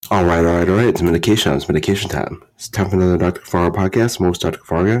All right. It's medication. It's medication time. It's time for another Dr. Kafarga podcast. Most Dr.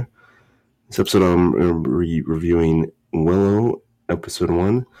 Kafarga. This episode, I'm reviewing Willow, episode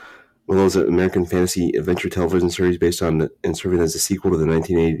 1. Willow is an American fantasy adventure television series based on and serving as a sequel to the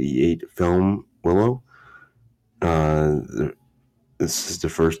 1988 film Willow. This is the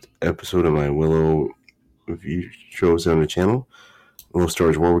first episode of my Willow review shows on the channel. Willow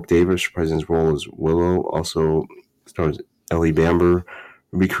stars Warwick Davis, reprising his role as Willow. Also stars Ellie Bamber,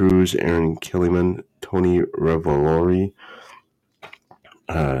 Ruby Cruz, Aaron Killiman, Tony Revolori,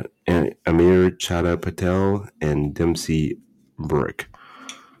 and Amir Chadha Patel, and Dempsey Brick.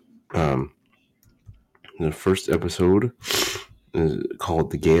 The first episode is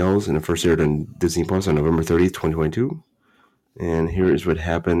called The Gales, and it first aired on Disney Plus on November 30th, 2022. And here is what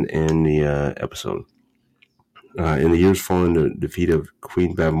happened in the episode. In the years following the defeat of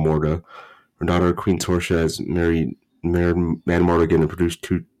Queen Bavmorda, her daughter Queen Sorsha has married Mad Mardigan and produced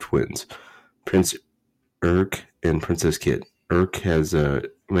two twins, Prince Urk and Princess Kit. Urk has a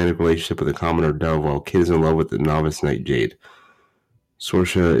romantic relationship with the commoner Dove, while Kit is in love with the novice knight Jade.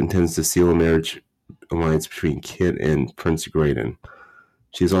 Sorsha intends to seal a marriage alliance between Kit and Prince Graydon.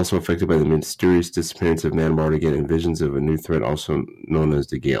 She is also affected by the mysterious disappearance of Mad Mardigan and visions of a new threat also known as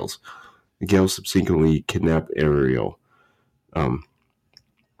the Gales. The Gales subsequently kidnap Ariel.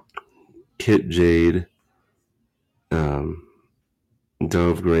 Kit, Jade,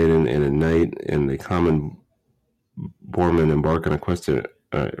 Dove, Graydon, and a knight and the common Borman embark on a quest to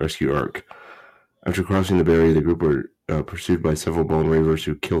rescue Urk. After crossing the barrier, the group were pursued by several Bone Reavers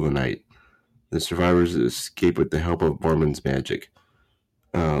who kill the knight. The survivors escape with the help of Borman's magic.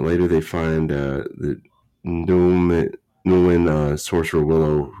 Later, they find the Nuln sorcerer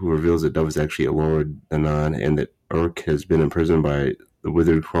Willow, who reveals that Dove is actually Elora Danan, and that Urk has been imprisoned by the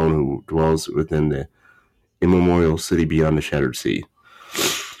withered crone who dwells within the immemorial city beyond the Shattered Sea.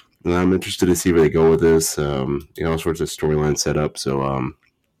 And I'm interested to see where they go with this. All sorts of storylines set up, so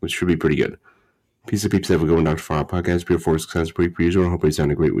which should be pretty good. Peace and peeps, have a good one, Dr. Farah Podcast. Pure Force Success, pretty usual. I hope you're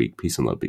having a great week. Peace and love.